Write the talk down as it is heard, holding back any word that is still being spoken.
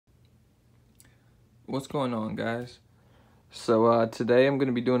What's going on, guys? So today I'm going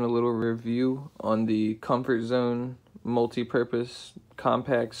to be doing a little review on the Comfort Zone multi-purpose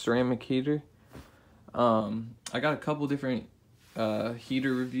compact ceramic heater. I got a couple different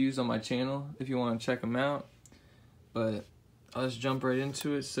heater reviews on my channel if you want to check them out, but I'll just jump right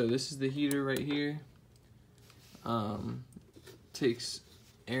into it. So this is the heater right here. Takes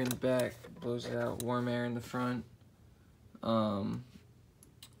air in the back, blows it out, warm air in the front.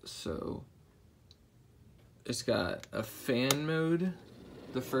 So it's got a fan mode.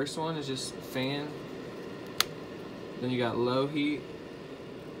 The first one is just fan. Then you got low heat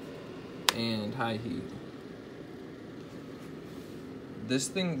and high heat. This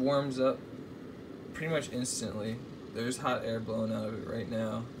thing warms up pretty much instantly. There's hot air blowing out of it right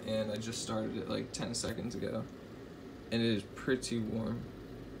now, and I just started it like 10 seconds ago. And it is pretty warm.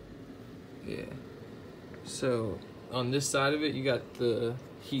 Yeah. So on this side of it, you got the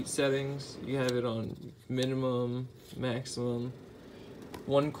heat settings. You have it on minimum, maximum.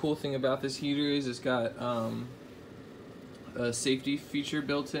 One cool thing about this heater is it's got a safety feature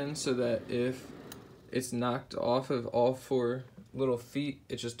built in, so that if it's knocked off of all 4 little feet,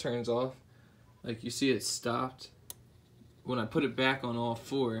 it just turns off. Like you see it stopped. When I put it back on all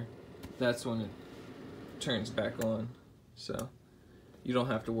 4, that's when it turns back on. So you don't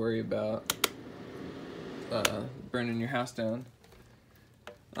have to worry about burning your house down.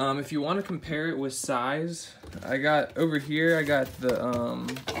 If you want to compare it with size, I got over here, I got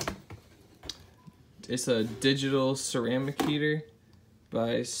the it's a digital ceramic heater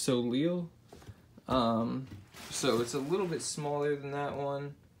by Solil. So it's a little bit smaller than that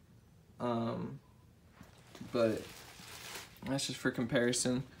one, but that's just for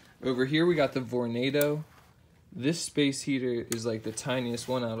comparison. Over here we got the Vornado. This space heater is like the tiniest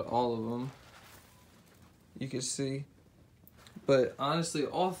one out of all of them, you can see. But honestly,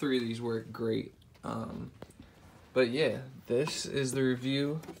 all 3 of these work great. But yeah, this is the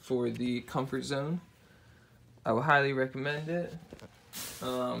review for the Comfort Zone. I would highly recommend it.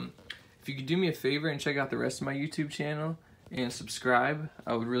 If you could do me a favor and check out the rest of my YouTube channel and subscribe,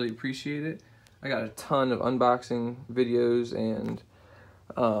 I would really appreciate it. I got a ton of unboxing videos and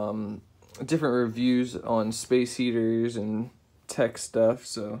different reviews on space heaters and tech stuff,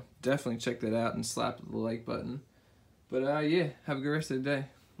 so definitely check that out and slap the like button. But yeah, have a good rest of the day.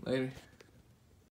 Later.